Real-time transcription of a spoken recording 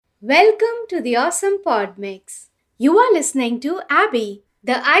Welcome to the Awesome Pod Mix. You are listening to Abby.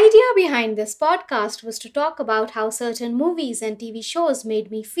 The idea behind this podcast was to talk about how certain movies and TV shows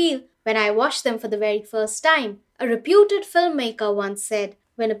made me feel when I watched them for the very first time. A reputed filmmaker once said,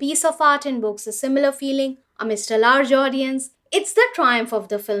 when a piece of art invokes a similar feeling amidst a large audience, it's the triumph of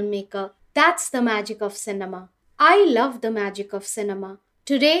the filmmaker. That's the magic of cinema. I love the magic of cinema.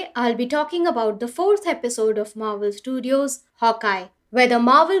 Today, I'll be talking about the fourth episode of Marvel Studios' Hawkeye. Whether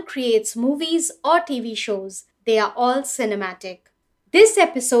Marvel creates movies or TV shows, they are all cinematic. This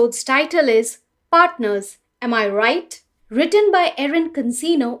episode's title is Partners, Am I Right? Written by Erin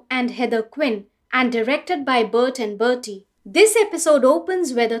Consino and Heather Quinn and directed by Bert and Bertie. This episode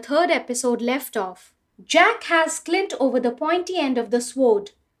opens where the third episode left off. Jack has Clint over the pointy end of the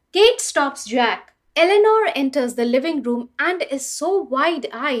sword. Kate stops Jack. Eleanor enters the living room and is so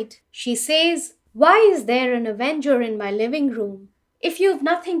wide-eyed. She says, "Why is there an Avenger in my living room? If you've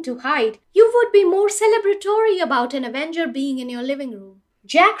nothing to hide, you would be more celebratory about an Avenger being in your living room."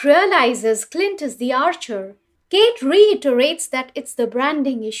 Jack realizes Clint is the archer. Kate reiterates that it's the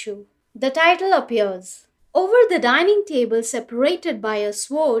branding issue. The title appears. Over the dining table separated by a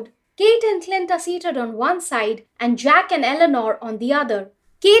sword, Kate and Clint are seated on one side and Jack and Eleanor on the other.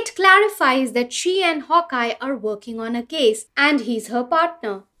 Kate clarifies that she and Hawkeye are working on a case and he's her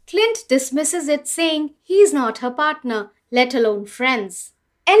partner. Clint dismisses it, saying he's not her partner, let alone friends.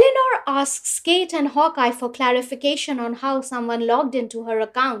 Eleanor asks Kate and Hawkeye for clarification on how someone logged into her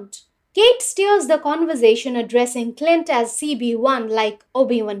account. Kate steers the conversation, addressing Clint as CB1 like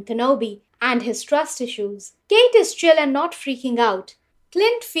Obi-Wan Kenobi and his trust issues. Kate is chill and not freaking out.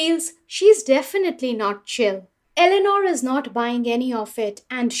 Clint feels she's definitely not chill. Eleanor is not buying any of it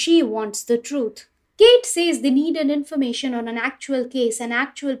and she wants the truth. Kate says they needed information on an actual case and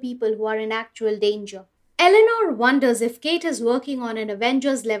actual people who are in actual danger. Eleanor wonders if Kate is working on an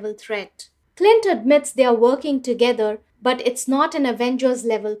Avengers level threat. Clint admits they are working together, but it's not an Avengers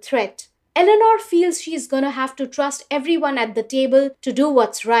level threat. Eleanor feels she's gonna have to trust everyone at the table to do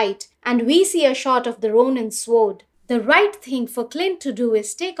what's right, and we see a shot of the Ronin sword. The right thing for Clint to do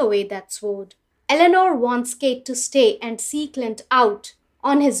is take away that sword. Eleanor wants Kate to stay and see Clint out.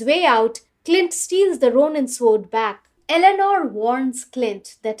 On his way out, Clint steals the Ronin sword back. Eleanor warns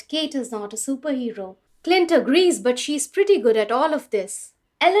Clint that Kate is not a superhero. Clint agrees, but she's pretty good at all of this.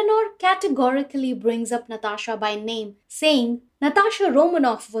 Eleanor categorically brings up Natasha by name, saying Natasha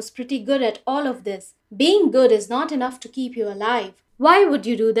Romanoff was pretty good at all of this. Being good is not enough to keep you alive. Why would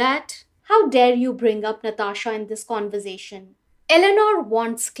you do that? How dare you bring up Natasha in this conversation? Eleanor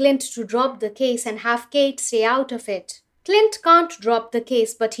wants Clint to drop the case and have Kate stay out of it. Clint can't drop the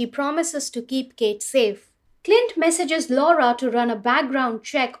case, but he promises to keep Kate safe. Clint messages Laura to run a background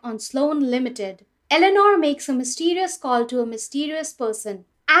check on Sloan Limited. Eleanor makes a mysterious call to a mysterious person.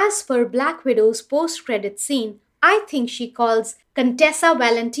 As per Black Widow's post-credit scene, I think she calls Contessa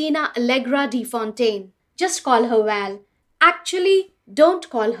Valentina Allegra de Fontaine. Just call her Val. Actually, don't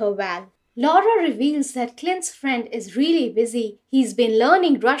call her Val. Laura reveals that Clint's friend is really busy. He's been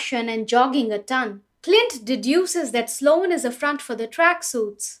learning Russian and jogging a ton. Clint deduces that Sloan is a front for the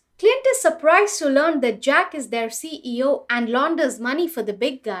tracksuits. Clint is surprised to learn that Jack is their CEO and launders money for the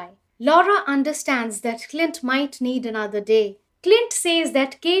big guy. Laura understands that Clint might need another day. Clint says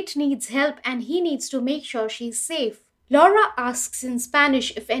that Kate needs help and he needs to make sure she's safe. Laura asks in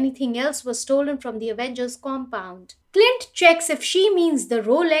Spanish if anything else was stolen from the Avengers compound. Clint checks if she means the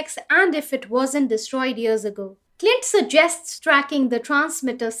Rolex and if it wasn't destroyed years ago. Clint suggests tracking the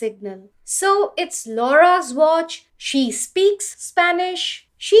transmitter signal. So it's Laura's watch. She speaks Spanish.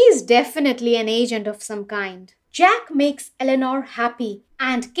 She's definitely an agent of some kind. Jack makes Eleanor happy,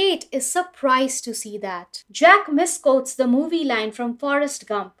 and Kate is surprised to see that. Jack misquotes the movie line from Forrest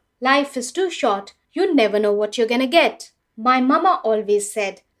Gump. Life is too short. You never know what you're gonna get. My mama always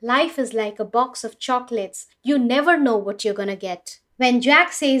said, life is like a box of chocolates. You never know what you're gonna get. When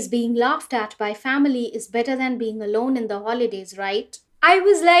Jack says being laughed at by family is better than being alone in the holidays, right? I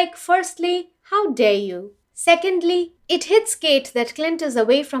was like, firstly, how dare you? Secondly, it hits Kate that Clint is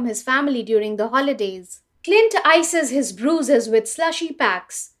away from his family during the holidays. Clint ices his bruises with slushy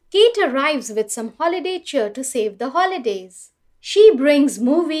packs. Kate arrives with some holiday cheer to save the holidays. She brings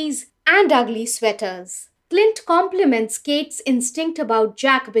movies and ugly sweaters. Clint compliments Kate's instinct about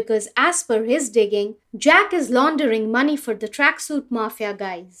Jack because, as per his digging, Jack is laundering money for the tracksuit mafia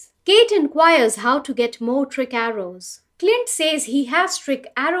guys. Kate inquires how to get more trick arrows. Clint says he has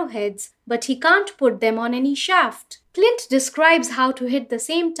trick arrowheads, but he can't put them on any shaft. Clint describes how to hit the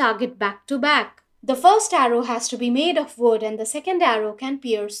same target back to back. The first arrow has to be made of wood and the second arrow can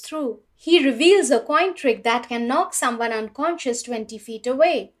pierce through. He reveals a coin trick that can knock someone unconscious 20 feet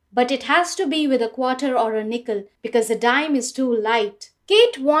away. but it has to be with a quarter or a nickel because a dime is too light.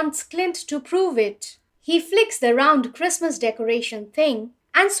 Kate wants Clint to prove it. He flicks the round Christmas decoration thing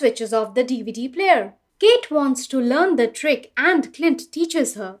and switches off the DVD player. Kate wants to learn the trick and Clint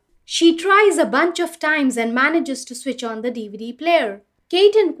teaches her. She tries a bunch of times and manages to switch on the DVD player.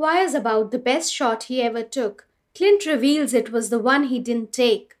 Kate inquires about the best shot he ever took. Clint reveals it was the one he didn't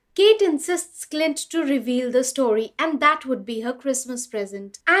take. Kate insists Clint to reveal the story and that would be her Christmas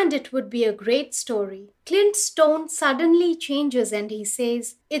present. And it would be a great story. Clint's tone suddenly changes and he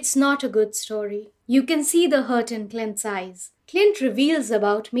says, "It's not a good story." You can see the hurt in Clint's eyes. Clint reveals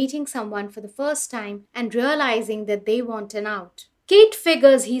about meeting someone for the first time and realizing that they want an out. Kate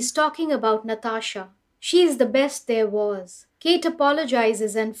figures he's talking about Natasha. She's the best there was. Kate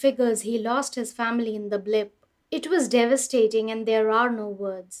apologizes and figures he lost his family in the blip. It was devastating and there are no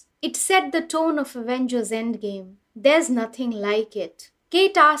words. It set the tone of Avengers Endgame. There's nothing like it.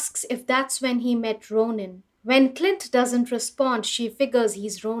 Kate asks if that's when he met Ronin. When Clint doesn't respond, she figures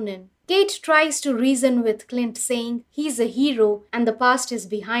he's Ronin. Kate tries to reason with Clint, saying he's a hero and the past is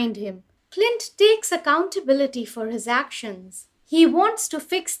behind him. Clint takes accountability for his actions. He wants to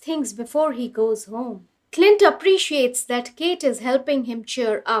fix things before he goes home. Clint appreciates that Kate is helping him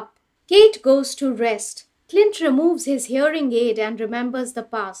cheer up. Kate goes to rest. Clint removes his hearing aid and remembers the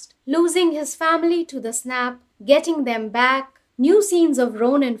past, losing his family to the snap, getting them back, new scenes of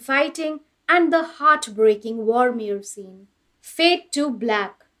Ronin fighting, and the heartbreaking Vormir scene. Fade to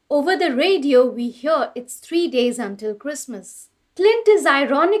black. Over the radio, we hear it's 3 days until Christmas. Clint is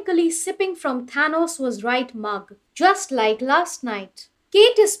ironically sipping from Thanos was right mug, just like last night.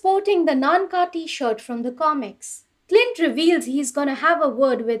 Kate is sporting the Nanka t-shirt from the comics. Clint reveals he's gonna have a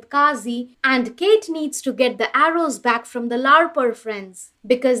word with Kazi and Kate needs to get the arrows back from the LARPer friends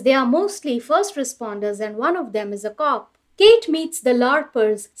because they are mostly first responders and one of them is a cop. Kate meets the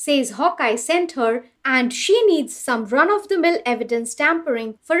LARPers, says Hawkeye sent her and she needs some run-of-the-mill evidence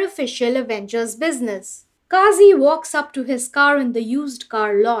tampering for official Avengers business. Kazi walks up to his car in the used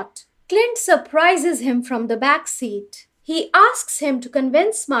car lot. Clint surprises him from the back seat. He asks him to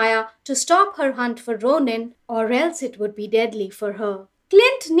convince Maya to stop her hunt for Ronin or else it would be deadly for her.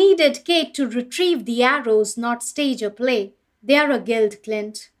 Clint needed Kate to retrieve the arrows, not stage a play. They're a guild,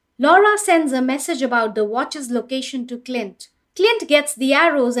 Clint. Laura sends a message about the watch's location to Clint. Clint gets the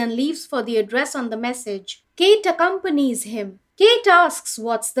arrows and leaves for the address on the message. Kate accompanies him. Kate asks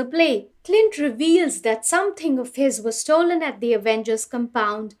what's the play. Clint reveals that something of his was stolen at the Avengers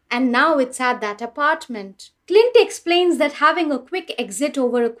compound and now it's at that apartment. Clint explains that having a quick exit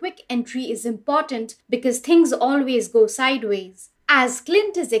over a quick entry is important because things always go sideways. As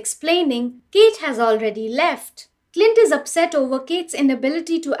Clint is explaining, Kate has already left. Clint is upset over Kate's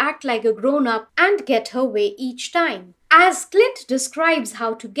inability to act like a grown-up and get her way each time. As Clint describes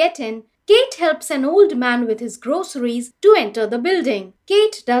how to get in, Kate helps an old man with his groceries to enter the building.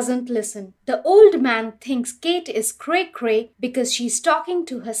 Kate doesn't listen. The old man thinks Kate is cray-cray because she's talking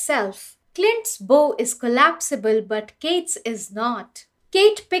to herself. Clint's bow is collapsible, but Kate's is not.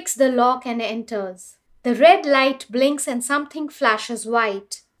 Kate picks the lock and enters. The red light blinks and something flashes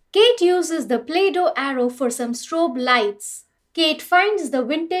white. Kate uses the Play-Doh arrow for some strobe lights. Kate finds the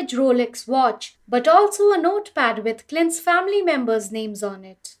vintage Rolex watch, but also a notepad with Clint's family members' names on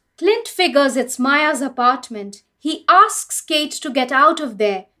it. Clint figures it's Maya's apartment. He asks Kate to get out of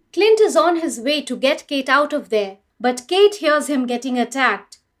there. Clint is on his way to get Kate out of there, but Kate hears him getting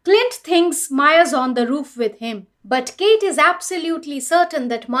attacked. Clint thinks Maya's on the roof with him, but Kate is absolutely certain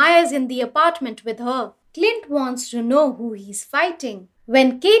that Maya is in the apartment with her. Clint wants to know who he's fighting.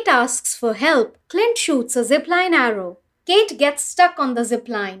 When Kate asks for help, Clint shoots a zipline arrow. Kate gets stuck on the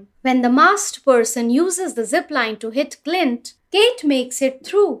zipline. When the masked person uses the zipline to hit Clint, Kate makes it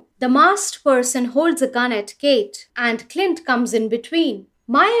through. The masked person holds a gun at Kate, and Clint comes in between.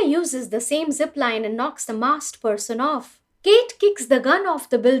 Maya uses the same zipline and knocks the masked person off. Kate kicks the gun off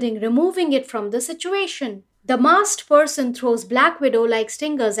the building, removing it from the situation. The masked person throws Black Widow-like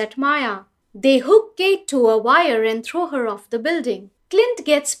stingers at Maya. They hook Kate to a wire and throw her off the building. Clint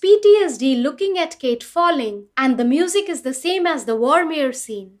gets PTSD looking at Kate falling, and the music is the same as the Vormir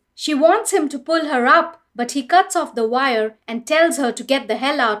scene. She wants him to pull her up, but he cuts off the wire and tells her to get the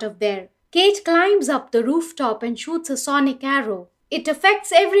hell out of there. Kate climbs up the rooftop and shoots a sonic arrow. It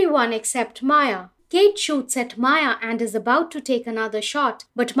affects everyone except Maya. Kate shoots at Maya and is about to take another shot,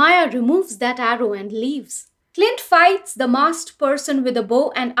 but Maya removes that arrow and leaves. Clint fights the masked person with a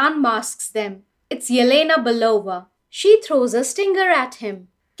bow and unmasks them. It's Yelena Belova. She throws a stinger at him.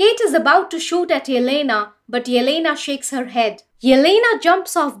 Kate is about to shoot at Yelena, but Yelena shakes her head. Yelena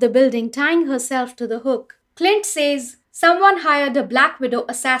jumps off the building, tying herself to the hook. Clint says, Someone hired a Black Widow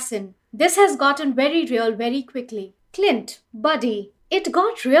assassin. This has gotten very real very quickly. Clint, buddy, it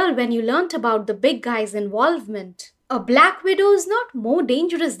got real when you learnt about the big guy's involvement. A Black Widow is not more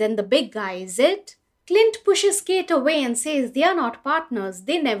dangerous than the big guy, is it? Clint pushes Kate away and says they are not partners,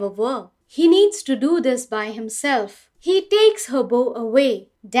 they never were. He needs to do this by himself. He takes her bow away.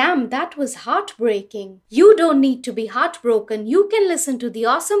 Damn, that was heartbreaking. You don't need to be heartbroken. You can listen to the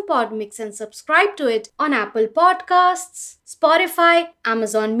awesome pod mix and subscribe to it on Apple Podcasts, Spotify,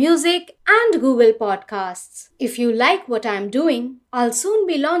 Amazon Music, and Google Podcasts. If you like what I'm doing, I'll soon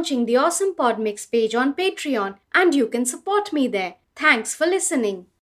be launching the awesome pod mix page on Patreon, and you can support me there. Thanks for listening.